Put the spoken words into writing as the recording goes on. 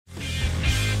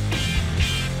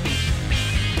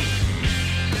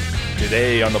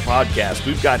Today on the podcast,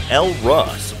 we've got Elle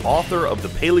Russ, author of the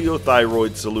Paleo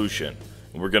Thyroid Solution.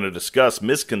 And we're going to discuss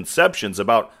misconceptions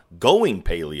about going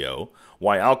paleo,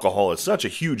 why alcohol is such a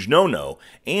huge no-no,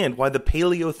 and why the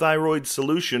Paleo Thyroid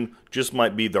Solution just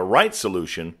might be the right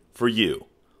solution for you.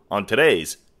 On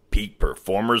today's Peak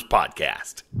Performers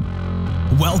Podcast.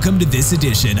 Welcome to this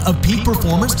edition of Peak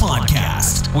Performers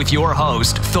Podcast with your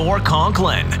host, Thor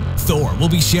Conklin. Thor will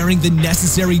be sharing the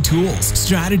necessary tools,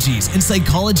 strategies, and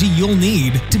psychology you'll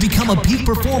need to become a peak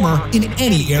performer in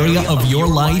any area of your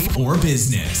life or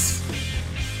business.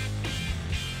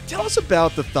 Tell us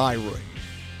about the thyroid.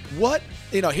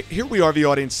 Here we are, the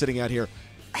audience sitting out here.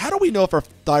 How do we know if our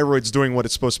thyroid's doing what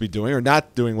it's supposed to be doing or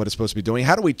not doing what it's supposed to be doing?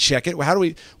 How do we check it? Where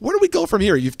do we go from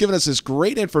here? You've given us this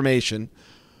great information.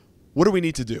 What do we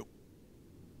need to do?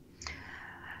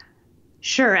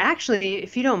 Sure. Actually,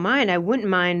 if you don't mind, I wouldn't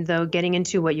mind, though, getting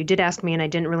into what you did ask me and I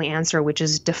didn't really answer, which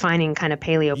is defining kind of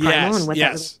paleo primal and what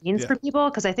that really means for people.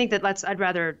 Because I think that I'd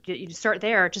rather you start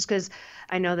there just because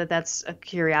I know that that's a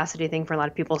curiosity thing for a lot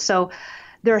of people. So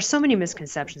there are so many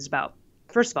misconceptions about,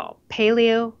 first of all,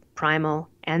 paleo, primal,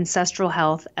 ancestral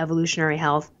health, evolutionary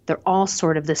health. They're all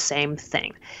sort of the same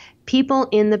thing. People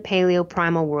in the paleo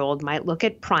primal world might look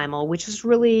at primal, which is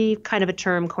really kind of a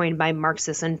term coined by Mark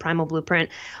Sisson, Primal Blueprint,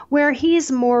 where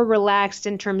he's more relaxed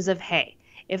in terms of, hey,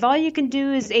 if all you can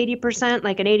do is 80%,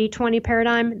 like an 80-20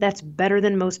 paradigm, that's better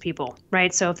than most people,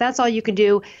 right? So if that's all you can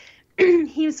do,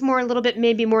 he's a little bit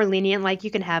maybe more lenient, like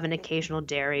you can have an occasional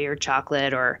dairy or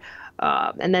chocolate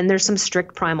and then there's some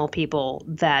strict primal people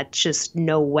that just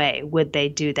no way would they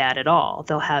do that at all.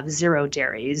 They'll have zero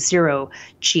dairy, zero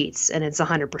cheats, and it's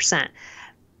 100%.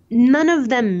 None of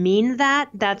them mean that.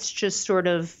 That's just sort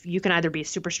of, you can either be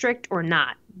super strict or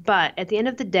not. But at the end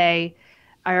of the day,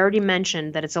 I already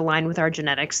mentioned that it's aligned with our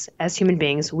genetics. As human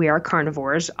beings, we are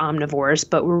carnivores, omnivores,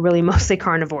 but we're really mostly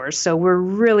carnivores. So we're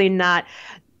really not...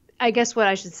 I guess what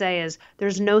I should say is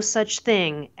there's no such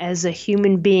thing as a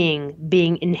human being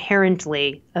being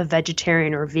inherently a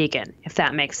vegetarian or vegan, if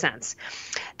that makes sense.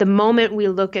 The moment we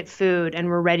look at food and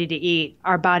we're ready to eat,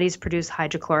 our bodies produce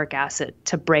hydrochloric acid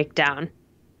to break down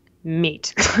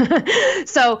meat.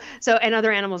 So and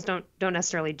other animals don't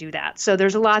necessarily do that. So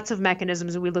there's lots of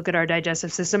mechanisms that we look at our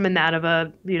digestive system and that of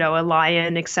a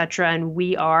lion, etc. And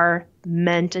we are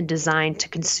meant and designed to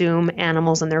consume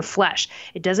animals and their flesh.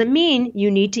 It doesn't mean you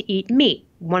need to eat meat.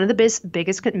 One of the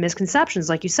biggest misconceptions,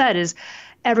 like you said, is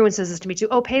everyone says this to me too.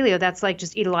 Oh, paleo, that's like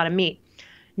just eat a lot of meat.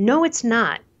 No, it's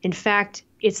not. In fact,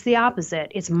 it's the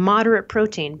opposite. It's moderate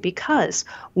protein because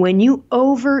when you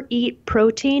overeat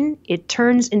protein, it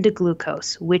turns into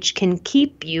glucose, which can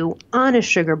keep you on a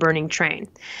sugar burning train.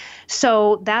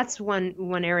 So that's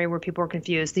one area where people are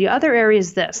confused. The other area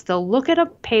is this. They'll look at a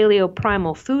paleo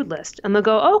primal food list and they'll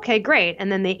go, okay, great.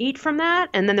 And then they eat from that.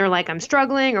 And then they're like, I'm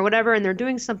struggling or whatever. And they're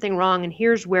doing something wrong. And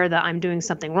here's where the I'm doing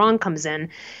something wrong comes in.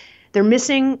 They're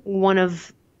missing one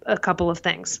of a couple of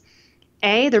things.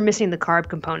 A, they're missing the carb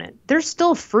component. There's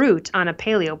still fruit on a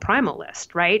paleo primal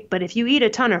list, right? But if you eat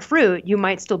a ton of fruit, you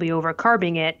might still be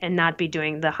over-carbing it and not be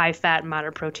doing the high-fat,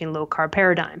 moderate protein, low-carb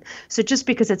paradigm. So just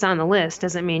because it's on the list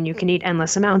doesn't mean you can eat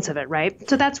endless amounts of it, right?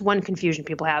 So that's one confusion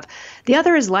people have. The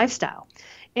other is lifestyle.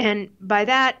 And by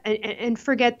that, and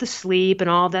forget the sleep and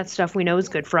all that stuff we know is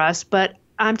good for us, but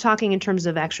I'm talking in terms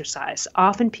of exercise.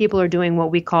 Often people are doing what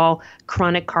we call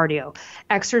chronic cardio,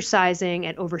 exercising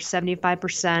at over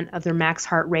 75% of their max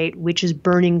heart rate, which is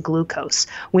burning glucose.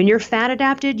 When you're fat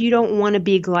adapted, you don't want to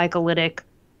be glycolytic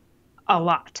a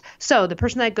lot. So the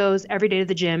person that goes every day to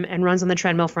the gym and runs on the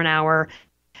treadmill for an hour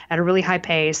at a really high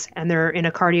pace and they're in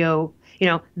a cardio,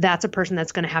 that's a person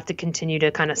that's going to have to continue to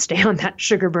kind of stay on that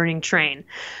sugar burning train.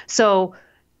 So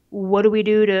what do we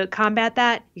do to combat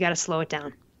that? You got to slow it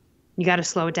down. You got to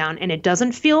slow it down. And it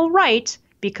doesn't feel right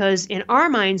because in our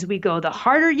minds, we go, the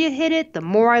harder you hit it, the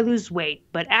more I lose weight.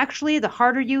 But actually, the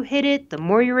harder you hit it, the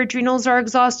more your adrenals are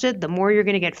exhausted, the more you're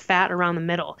going to get fat around the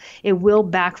middle. It will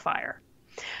backfire.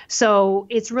 So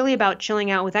it's really about chilling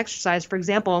out with exercise. For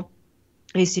example,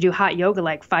 I used to do hot yoga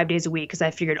like 5 days a week because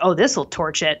I figured, this will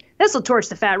torch it. This will torch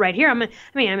the fat right here. I'm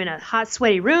in a hot,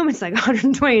 sweaty room. It's like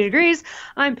 120 degrees.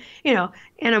 And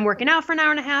I'm working out for an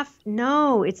hour and a half.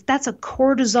 No, that's a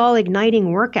cortisol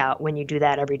igniting workout when you do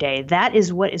that every day. That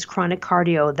is what is chronic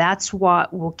cardio. That's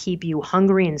what will keep you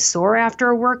hungry and sore after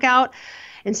a workout.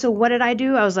 And so what did I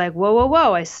do? I was like,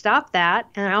 whoa. I stopped that.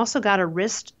 And I also got a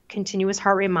wrist continuous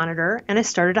heart rate monitor and I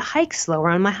started to hike slower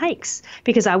on my hikes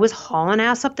because I was hauling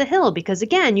ass up the hill. Because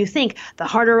again, you think the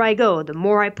harder I go, the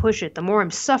more I push it, the more I'm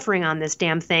suffering on this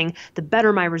damn thing, the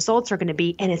better my results are going to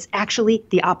be. And it's actually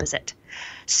the opposite.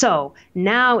 So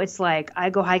now it's like I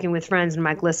go hiking with friends and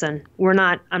I'm like, listen,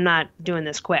 I'm not doing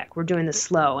this quick. We're doing this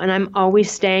slow. And I'm always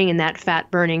staying in that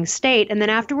fat burning state. And then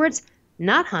afterwards,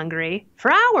 not hungry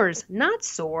for hours, not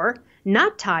sore,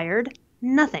 not tired,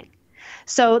 nothing.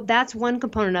 So that's one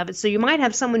component of it. So you might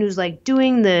have someone who's like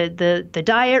doing the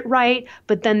diet right,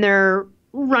 but then they're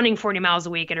running 40 miles a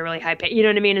week at a really high pace, you know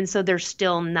what I mean? And so they're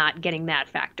still not getting that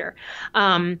factor.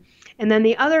 And then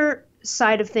the other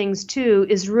side of things too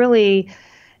is really,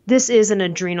 this is an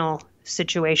adrenal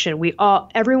situation.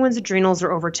 Everyone's adrenals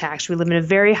are overtaxed. We live in a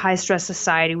very high stress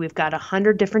society. We've got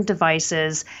 100 different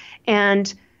devices,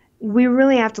 and we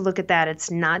really have to look at that.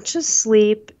 It's not just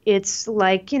sleep. It's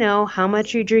like, how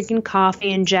much are you drinking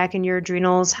coffee and jacking your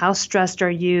adrenals? How stressed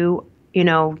are you?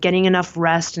 Getting enough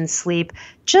rest and sleep.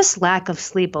 Just lack of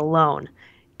sleep alone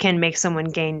can make someone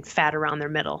gain fat around their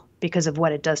middle because of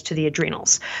what it does to the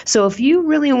adrenals. So if you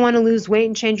really want to lose weight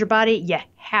and change your body, you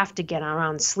have to get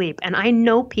around sleep. And I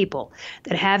know people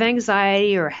that have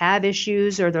anxiety or have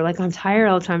issues, or they're like, I'm tired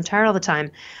all the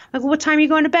time, Like, well, what time are you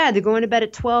going to bed? They're going to bed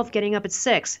at 12, getting up at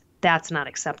 6. That's not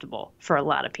acceptable for a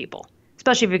lot of people,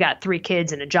 especially if you've got 3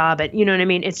 kids and a job. You know what I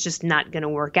mean? It's just not going to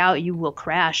work out. You will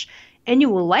crash, and you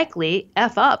will likely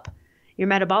F up your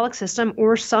metabolic system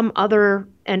or some other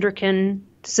endocrine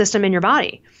system in your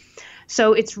body.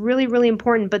 So it's really, really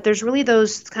important. But there's really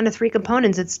those kind of 3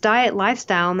 components. It's diet,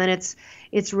 lifestyle, and then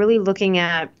it's really looking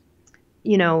at,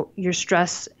 your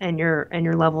stress and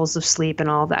your levels of sleep and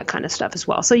all that kind of stuff as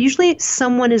well. So usually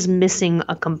someone is missing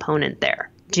a component there.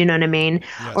 Do you know what I mean?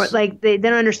 Yes. Or like they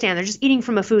don't understand. They're just eating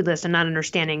from a food list and not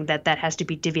understanding that has to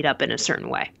be divvied up in a certain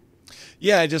way.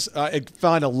 Yeah, I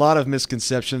find a lot of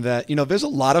misconception that, there's a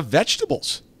lot of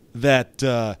vegetables that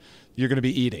you're going to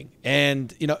be eating.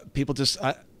 And, people just,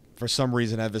 for some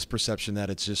reason, have this perception that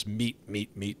it's just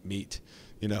meat.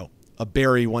 A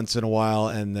berry once in a while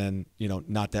and then,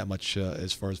 not that much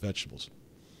as far as vegetables.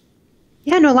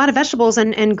 Yeah, no, a lot of vegetables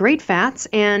and great fats.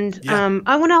 And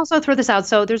I want to also throw this out.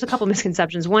 So there's a couple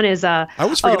misconceptions. One is I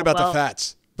always forget about the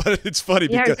fats, but it's funny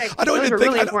because exactly. I don't even think.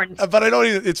 Really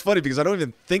it's funny because I don't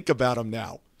even think about them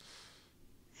now.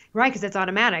 Right, because it's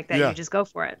automatic that you just go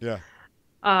for it. Yeah.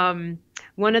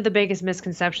 One of the biggest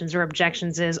misconceptions or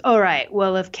objections is, all right,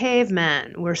 well, if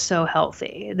cavemen were so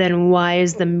healthy, then why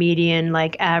is the median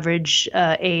average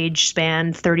age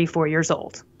span 34 years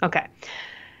old? Okay,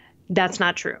 that's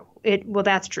not true.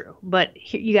 That's true, but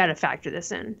you got to factor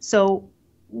this in. So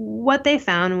what they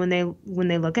found when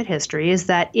they look at history is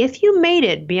that if you made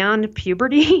it beyond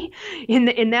puberty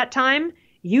in that time,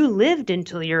 you lived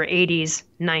until your 80s,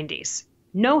 90s.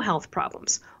 No health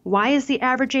problems. Why is the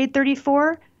average age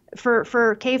 34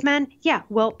 for cavemen? Yeah,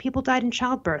 well, people died in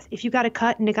childbirth. If you got a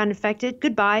cut and it got infected,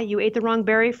 goodbye. You ate the wrong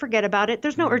berry, forget about it.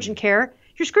 There's no urgent care.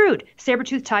 You're screwed.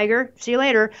 Saber-toothed tiger, see you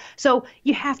later. So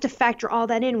you have to factor all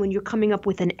that in when you're coming up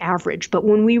with an average. But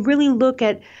when we really look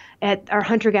at our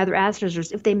hunter-gatherer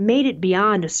ancestors, if they made it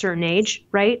beyond a certain age,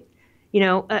 right,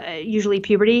 usually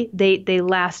puberty, they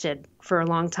lasted for a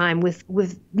long time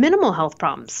with minimal health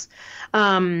problems.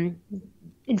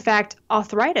 In fact,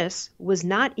 arthritis was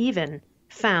not even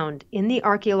found in the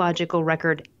archaeological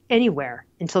record anywhere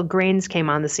until grains came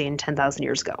on the scene 10,000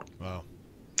 years ago. Wow.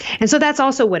 And so that's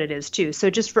also what it is too. So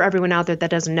just for everyone out there that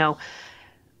doesn't know,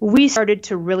 we started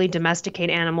to really domesticate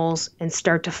animals and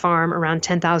start to farm around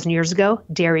 10,000 years ago.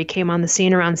 Dairy came on the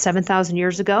scene around 7,000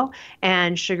 years ago,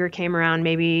 and sugar came around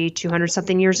maybe 200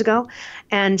 something years ago.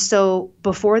 And so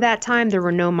before that time, there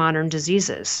were no modern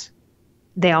diseases.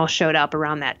 They all showed up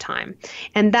around that time.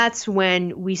 And that's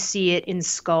when we see it in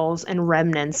skulls and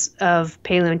remnants of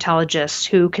paleontologists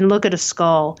who can look at a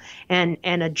skull and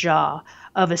a jaw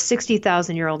of a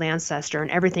 60,000-year-old ancestor,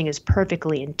 and everything is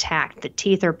perfectly intact. The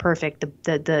teeth are perfect.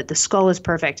 The skull is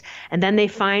perfect. And then they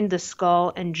find the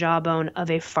skull and jawbone of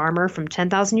a farmer from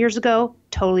 10,000 years ago,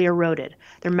 totally eroded.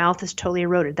 Their mouth is totally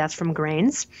eroded. That's from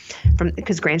grains,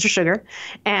 because grains are sugar.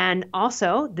 And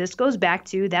also, this goes back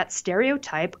to that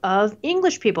stereotype of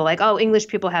English people, like, oh, English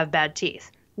people have bad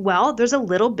teeth. Well, there's a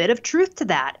little bit of truth to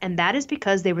that, and that is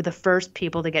because they were the first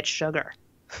people to get sugar.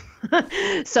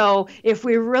 So if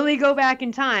we really go back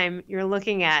in time, you're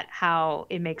looking at how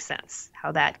it makes sense,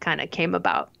 how that kind of came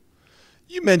about.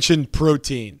 You mentioned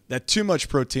protein, that too much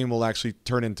protein will actually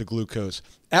turn into glucose.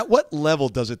 At what level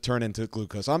does it turn into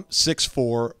glucose? I'm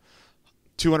 6'4",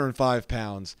 205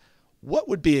 pounds. what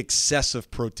would be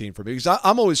excessive protein for me? Because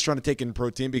I'm always trying to take in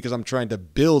protein because I'm trying to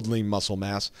build lean muscle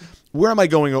mass. Where am I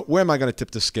going to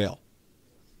tip the scale?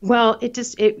 Well,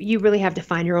 you really have to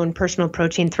find your own personal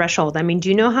protein threshold. I mean, do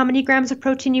you know how many grams of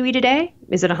protein you eat a day?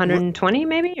 Is it 120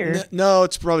 maybe? Or? No,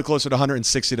 it's probably closer to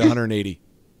 160 to 180.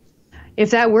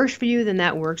 If that works for you, then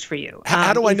that works for you.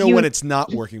 How do I know when it's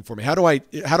not working for me? How do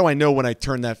I know when I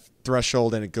turn that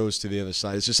threshold and it goes to the other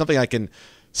side? Is there something I can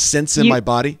sense in my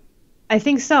body? I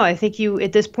think so. I think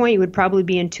at this point, you would probably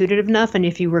be intuitive enough. And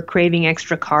if you were craving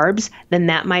extra carbs, then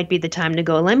that might be the time to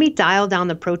go, let me dial down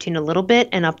the protein a little bit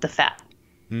and up the fat.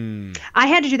 I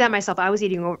had to do that myself. I was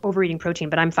overeating protein,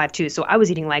 but I'm 5'2", so I was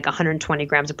eating like 120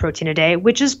 grams of protein a day,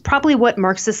 which is probably what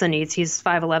Mark Sisson eats. He's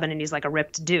 5'11", and he's like a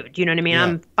ripped dude. You know what I mean? Yeah.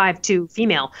 I'm 5'2",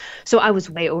 female. So I was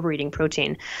way overeating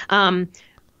protein.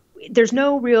 There's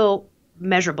no real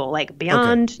measurable, like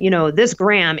beyond, this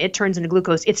gram, it turns into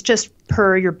glucose. It's just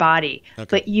per your body. Okay.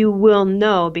 But you will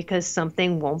know because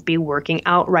something won't be working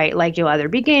out right. Like you'll either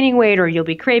be gaining weight or you'll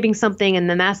be craving something. And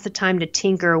then that's the time to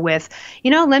tinker with,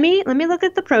 let me look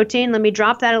at the protein. Let me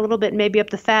drop that a little bit, maybe up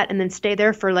the fat, and then stay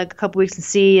there for like a couple weeks and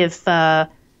see if some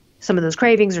of those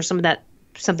cravings or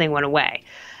something went away.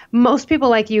 Most people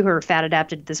like you who are fat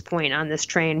adapted at this point on this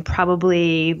train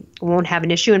probably won't have an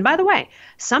issue. And by the way,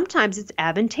 sometimes it's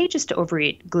advantageous to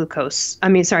overeat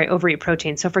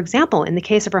protein. So for example, in the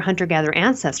case of our hunter-gatherer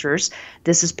ancestors,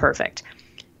 this is perfect.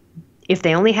 If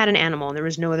they only had an animal and there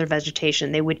was no other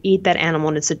vegetation, they would eat that animal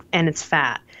and its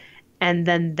fat. And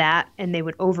then they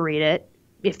would overeat it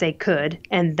if they could.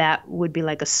 And that would be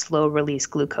like a slow release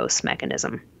glucose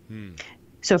mechanism.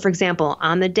 So, for example,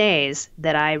 on the days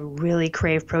that I really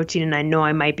crave protein and I know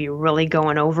I might be really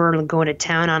going to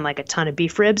town on like a ton of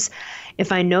beef ribs,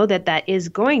 if I know that is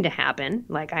going to happen,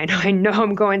 like I know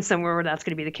I'm going somewhere where that's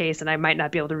going to be the case and I might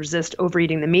not be able to resist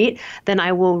overeating the meat, then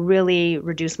I will really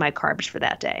reduce my carbs for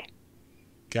that day.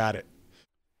 Got it.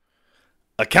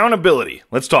 Accountability.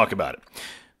 Let's talk about it.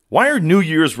 Why are New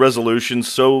Year's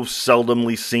resolutions so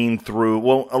seldomly seen through?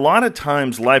 Well, a lot of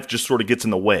times life just sort of gets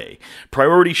in the way.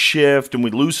 Priorities shift and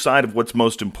we lose sight of what's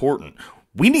most important.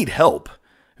 We need help.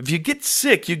 If you get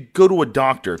sick, you go to a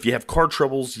doctor. If you have car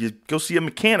troubles, you go see a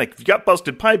mechanic. If you got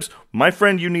busted pipes, my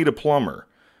friend, you need a plumber.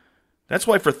 That's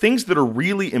why for things that are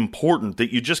really important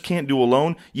that you just can't do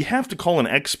alone, you have to call an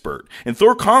expert. And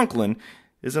Thor Conklin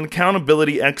is an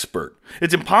accountability expert.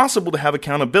 It's impossible to have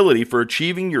accountability for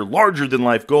achieving your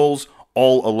larger-than-life goals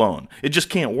all alone. It just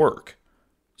can't work.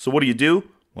 So what do?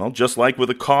 Well, just like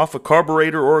with a cough, a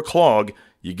carburetor, or a clog,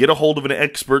 you get a hold of an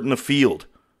expert in the field.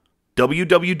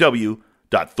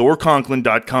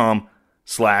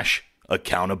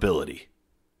 www.thorconklin.com/accountability.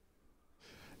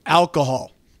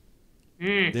 Alcohol.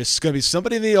 There's going to be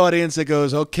somebody in the audience that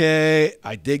goes, okay,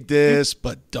 I dig this,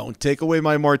 but don't take away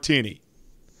my martini.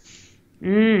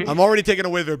 I'm already taking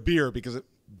away their beer because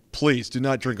please do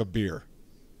not drink a beer.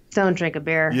 Don't drink a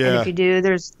beer. Yeah. And if you do,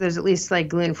 there's at least like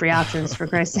gluten-free options for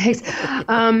Christ's sakes.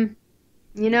 I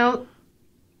got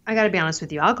to be honest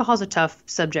with you. Alcohol is a tough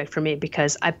subject for me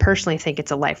because I personally think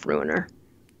it's a life ruiner.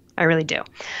 I really do.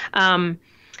 And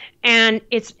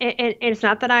it's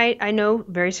not that I know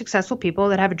very successful people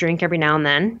that have a drink every now and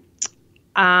then.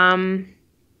 I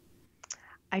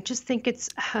just think it's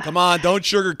Come on, don't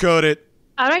sugarcoat it.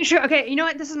 I'm not sure. Okay, you know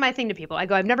what? This is my thing to people. I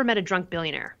go, I've never met a drunk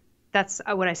billionaire. That's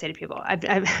what I say to people.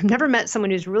 I've never met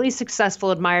someone who's really successful,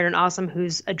 admired, and awesome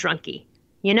who's a drunkie,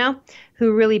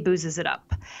 who really boozes it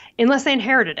up. Unless they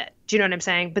inherited it. Do you know what I'm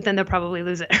saying? But then they'll probably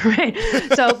lose it, right?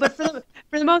 So, but for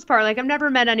the most part, like I've never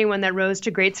met anyone that rose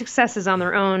to great successes on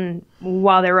their own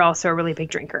while they were also a really big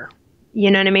drinker.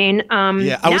 You know what I mean?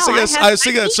 Yeah, I was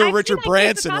thinking of Sir Richard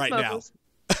Branson right now.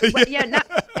 But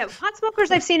pot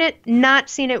smokers, I've seen it, not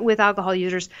seen it with alcohol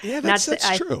users. Yeah, that's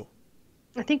true.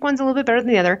 I think one's a little bit better than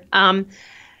the other.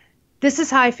 This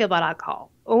is how I feel about alcohol.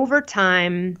 Over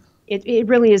time, it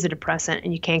really is a depressant,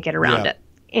 and you can't get around it.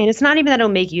 And it's not even that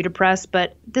it'll make you depressed,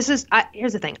 but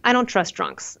here's the thing. I don't trust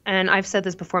drunks. And I've said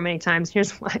this before many times.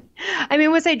 Here's why. I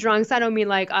mean, when I say drunks, I don't mean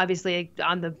like obviously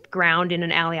on the ground in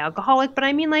an alley alcoholic, but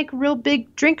I mean like real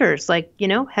big drinkers, like,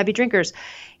 heavy drinkers.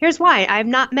 Here's why. I've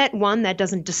not met one that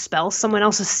doesn't dispel someone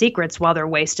else's secrets while they're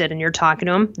wasted and you're talking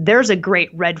to them. There's a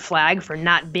great red flag for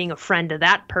not being a friend to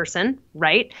that person,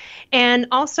 right? And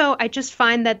also, I just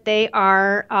find that they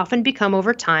are often become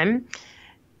over time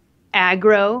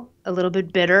aggro, a little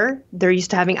bit bitter. They're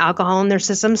used to having alcohol in their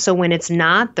system. So when it's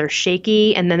not, they're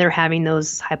shaky, and then they're having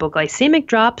those hypoglycemic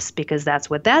drops because that's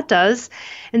what that does.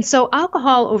 And so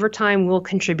alcohol over time will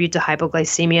contribute to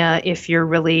hypoglycemia if you're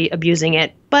really abusing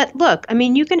it. But look, I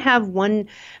mean, you can have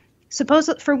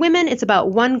for women, it's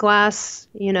about one glass,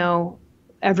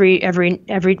 every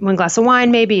 1 glass of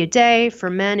wine, maybe a day. For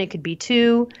men, it could be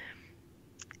 2.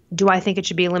 Do I think it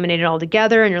should be eliminated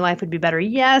altogether and your life would be better?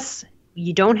 Yes.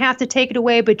 You don't have to take it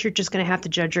away, but you're just going to have to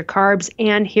judge your carbs.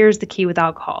 And here's the key with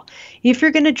alcohol. If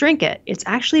you're going to drink it, it's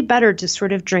actually better to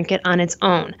sort of drink it on its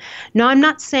own. Now, I'm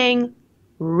not saying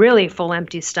really full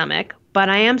empty stomach, but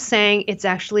I am saying it's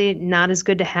actually not as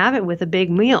good to have it with a big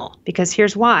meal, because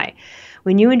here's why.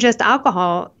 When you ingest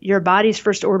alcohol, your body's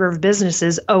first order of business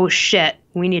is, oh shit,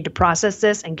 we need to process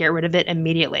this and get rid of it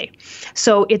immediately.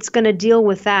 So it's going to deal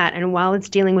with that. And while it's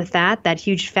dealing with that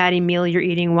huge fatty meal you're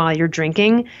eating while you're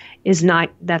drinking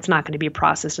that's not going to be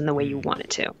processed in the way you want it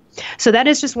to. So that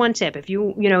is just one tip. If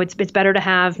it's better to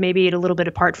have maybe eat a little bit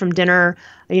apart from dinner,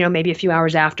 maybe a few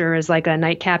hours after as like a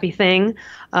nightcappy thing,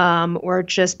 or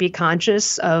just be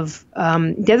conscious of,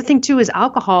 the other thing too is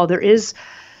alcohol. There is,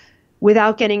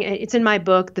 it's in my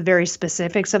book, the very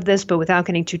specifics of this, but without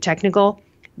getting too technical,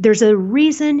 there's a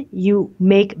reason you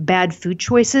make bad food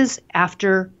choices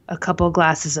after a couple of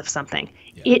glasses of something.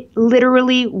 Yeah. It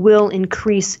literally will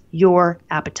increase your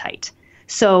appetite.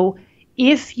 So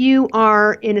if you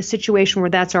are in a situation where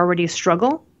that's already a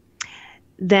struggle,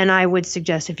 then I would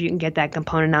suggest if you can get that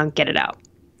component out, get it out.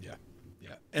 Yeah.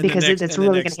 And because it's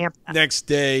really going to hamper that. Next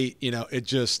day,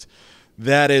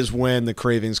 that is when the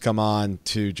cravings come on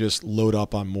to just load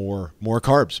up on more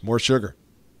carbs, more sugar.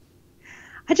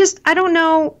 I don't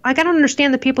know. I don't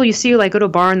understand the people you see like go to a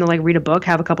bar and they'll like read a book,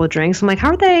 have a couple of drinks. I'm like, how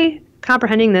are they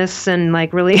comprehending this and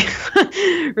like really,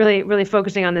 really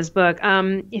focusing on this book?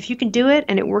 If you can do it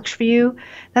and it works for you,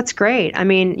 that's great. I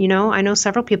mean, I know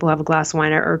several people have a glass of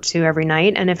wine or 2 every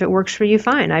night, and if it works for you,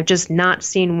 fine. I've just not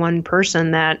seen one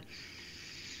person that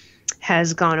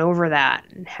has gone over that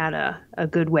and had a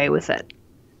good way with it.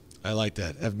 I like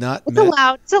that.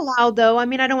 Allowed. It's allowed, though. I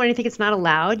mean, I don't want to think it's not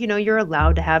allowed. You're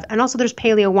allowed to have. And also, there's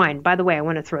paleo wine. By the way, I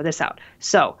want to throw this out.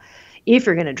 So, if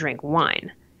you're going to drink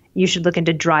wine, you should look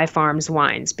into Dry Farms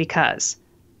wines, because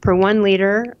per 1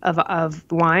 liter of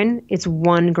wine, it's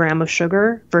 1 gram of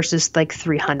sugar versus like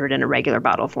 300 in a regular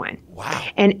bottle of wine. Wow.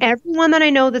 And everyone that I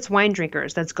know that's wine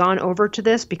drinkers that's gone over to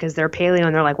this because they're paleo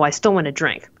and they're like, well, I still want to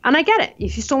drink. And I get it.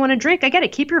 If you still want to drink, I get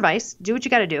it. Keep your vice. Do what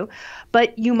you got to do.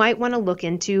 But you might want to look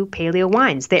into paleo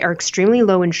wines. They are extremely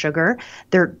low in sugar.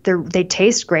 They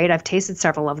taste great. I've tasted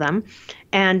several of them.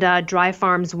 And Dry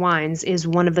Farms Wines is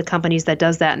one of the companies that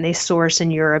does that, and they source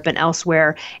in Europe and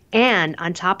elsewhere. And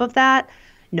on top of that,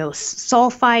 no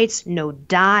sulfites, no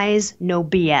dyes, no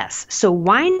BS. So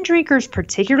wine drinkers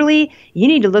particularly, you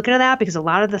need to look into that, because a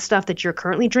lot of the stuff that you're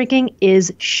currently drinking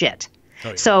is shit.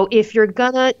 Oh, yeah. So if you're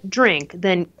gonna drink,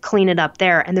 then clean it up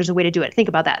there, and there's a way to do it. Think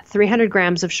about that. 300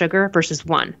 grams of sugar versus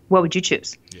 1. What would you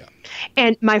choose? Yeah.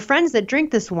 And my friends that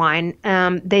drink this wine,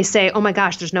 they say, oh my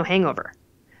gosh, there's no hangover.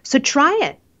 So try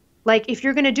it. Like, if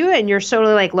you're going to do it and you're sort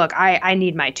of like, look, I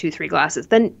need my 2-3 glasses,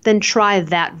 then try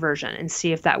that version and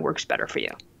see if that works better for you.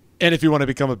 And if you want to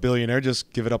become a billionaire,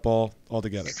 just give it up all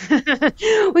together.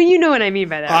 Well, you know what I mean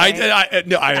by that, right?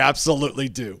 No, I absolutely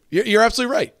do. You're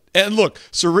absolutely right. And look,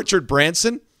 Sir Richard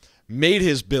Branson made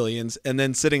his billions, and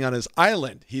then sitting on his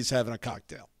island, he's having a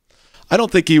cocktail. I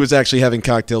don't think he was actually having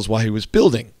cocktails while he was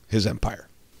building his empire.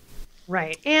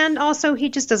 Right. And also, he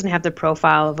just doesn't have the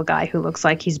profile of a guy who looks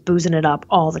like he's boozing it up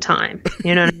all the time.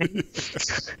 You know what I mean?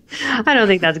 I don't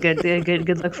think that's a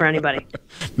good look for anybody.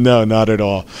 No, not at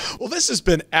all. Well, this has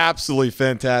been absolutely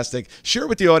fantastic. Share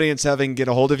with the audience how they can get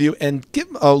a hold of you, and give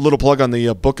a little plug on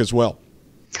the book as well.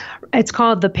 It's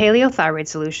called The Paleo Thyroid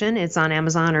Solution. It's on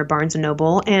Amazon or Barnes &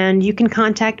 Noble. And you can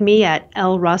contact me at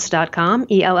elleruss.com,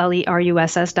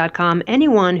 ELLERUSS.com.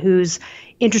 Anyone who's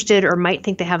interested or might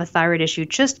think they have a thyroid issue,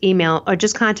 just email or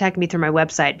just contact me through my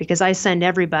website, because I send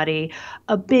everybody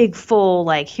a big full,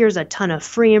 like, here's a ton of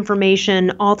free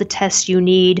information, all the tests you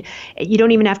need. You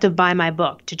don't even have to buy my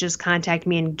book to just contact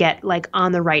me and get like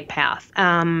on the right path.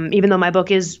 Even though my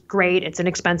book is great, it's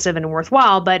inexpensive and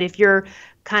worthwhile. But if you're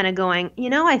kind of going,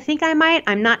 I think I might,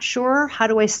 I'm not sure, how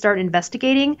do I start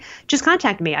investigating? Just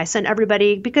contact me. I send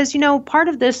everybody, because, part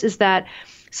of this is that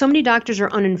so many doctors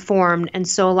are uninformed, and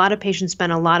so a lot of patients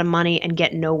spend a lot of money and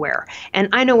get nowhere. And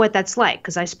I know what that's like,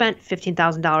 because I spent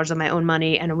 $15,000 of my own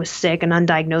money and I was sick and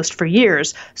undiagnosed for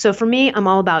years. So for me, I'm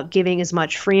all about giving as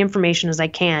much free information as I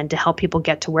can to help people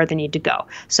get to where they need to go.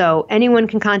 So anyone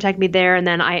can contact me there. And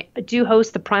then I do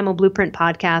host the Primal Blueprint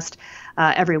Podcast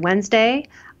every Wednesday.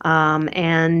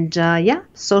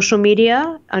 Social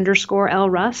media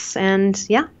 _Elle Russ. And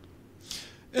yeah.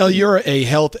 Elle, you're a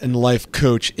health and life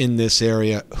coach in this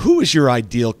area. Who is your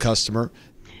ideal customer?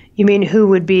 You mean who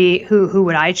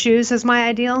would I choose as my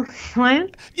ideal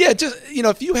client? Yeah, just,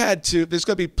 if you had to, there's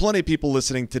going to be plenty of people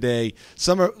listening today.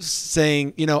 Some are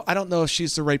saying, I don't know if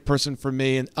she's the right person for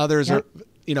me, and others are,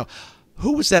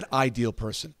 who was that ideal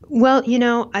person? Well,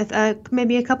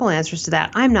 maybe a couple answers to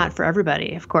that. I'm not for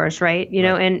everybody, of course, right?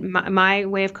 And my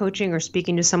way of coaching or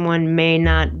speaking to someone may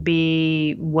not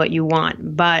be what you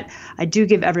want, but I do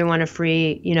give everyone a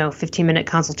free, 15-minute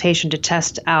consultation to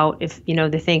test out if,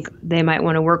 they think they might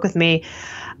want to work with me.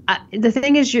 The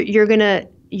thing is, you're gonna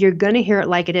hear it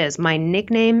like it is. My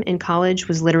nickname in college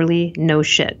was literally No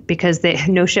Shit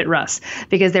No Shit Russ,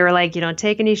 because they were like, you don't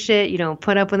take any shit, you don't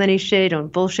put up with any shit, you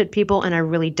don't bullshit people, and I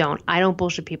really don't. I don't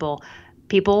bullshit people.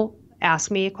 People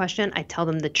ask me a question, I tell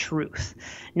them the truth.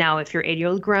 Now, if your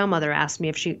 80-year-old grandmother asks me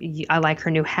if I like her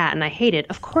new hat and I hate it,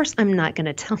 of course I'm not going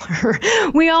to tell her.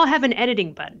 We all have an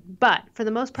editing button, but for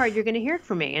the most part, you're going to hear it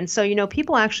from me. And so,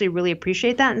 people actually really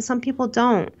appreciate that, and some people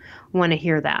don't want to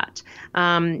hear that.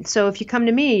 So if you come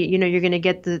to me, you're going to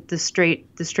get the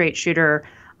straight shooter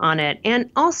on it. And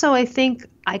also, I think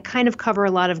I kind of cover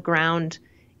a lot of ground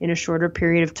in a shorter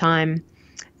period of time,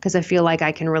 because I feel like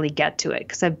I can really get to it,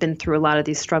 because I've been through a lot of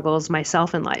these struggles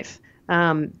myself in life,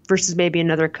 versus maybe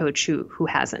another coach who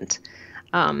hasn't.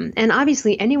 And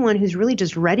obviously anyone who's really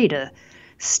just ready to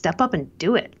step up and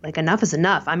do it, like enough is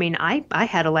enough. I mean, I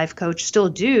had a life coach, still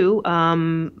do.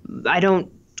 I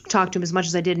don't talk to him as much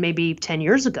as I did maybe 10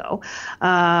 years ago.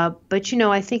 But,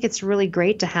 I think it's really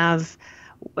great to have,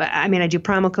 I do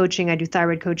primal coaching, I do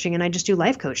thyroid coaching, and I just do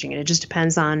life coaching. And it just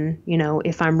depends on,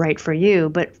 if I'm right for you.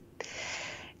 But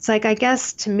it's like, I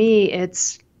guess to me,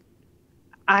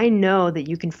 I know that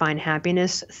you can find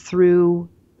happiness through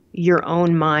your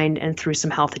own mind and through some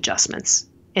health adjustments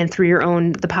and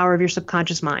through the power of your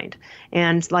subconscious mind.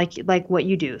 And like what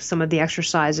you do, some of the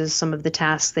exercises, some of the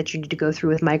tasks that you need to go through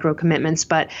with micro commitments,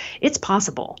 but it's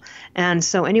possible. And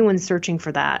so anyone searching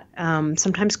for that,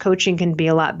 sometimes coaching can be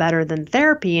a lot better than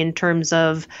therapy, in terms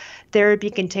of therapy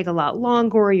can take a lot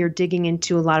longer. You're digging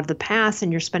into a lot of the past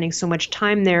and you're spending so much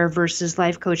time there, versus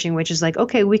life coaching, which is like,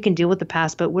 okay, we can deal with the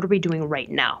past, but what are we doing right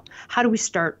now? How do we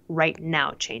start right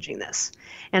now changing this?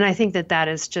 And I think that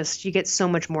is just, you get so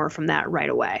much more from that right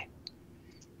away.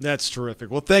 That's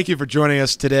terrific. Well, thank you for joining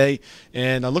us today,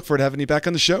 and I look forward to having you back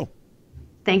on the show.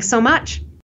 Thanks so much.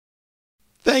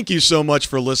 Thank you so much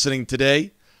for listening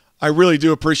today. I really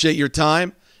do appreciate your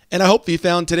time, and I hope you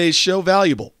found today's show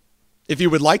valuable. If you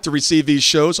would like to receive these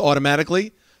shows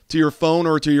automatically to your phone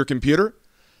or to your computer,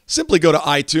 simply go to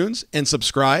iTunes and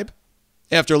subscribe.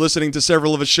 After listening to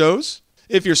several of the shows,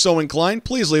 if you're so inclined,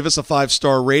 please leave us a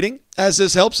 5-star rating, as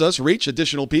this helps us reach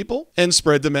additional people and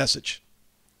spread the message.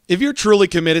 If you're truly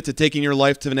committed to taking your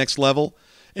life to the next level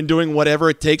and doing whatever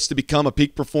it takes to become a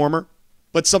peak performer,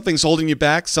 but something's holding you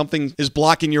back, something is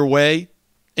blocking your way,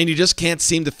 and you just can't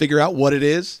seem to figure out what it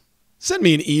is, send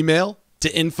me an email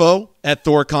to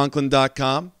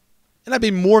info@thorconklin.com, and I'd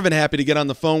be more than happy to get on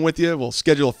the phone with you. We'll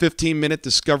schedule a 15-minute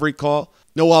discovery call.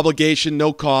 No obligation,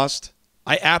 no cost.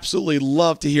 I absolutely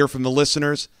love to hear from the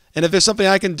listeners, and if there's something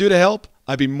I can do to help,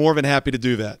 I'd be more than happy to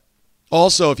do that.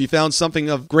 Also, if you found something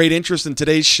of great interest in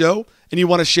today's show and you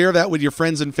want to share that with your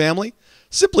friends and family,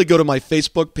 simply go to my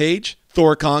Facebook page,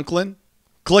 Thor Conklin,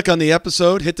 click on the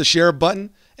episode, hit the share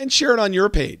button, and share it on your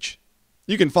page.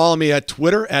 You can follow me at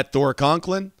Twitter at Thor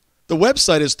Conklin. The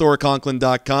website is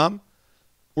thorconklin.com.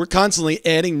 We're constantly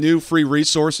adding new free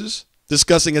resources,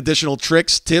 discussing additional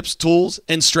tricks, tips, tools,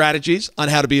 and strategies on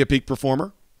how to be a peak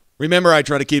performer. Remember, I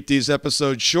try to keep these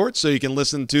episodes short so you can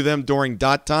listen to them during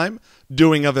dot time,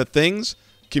 doing other things,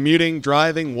 commuting,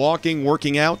 driving, walking,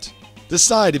 working out.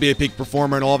 Decide to be a peak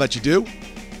performer in all that you do.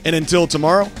 And until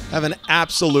tomorrow, have an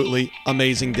absolutely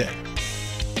amazing day.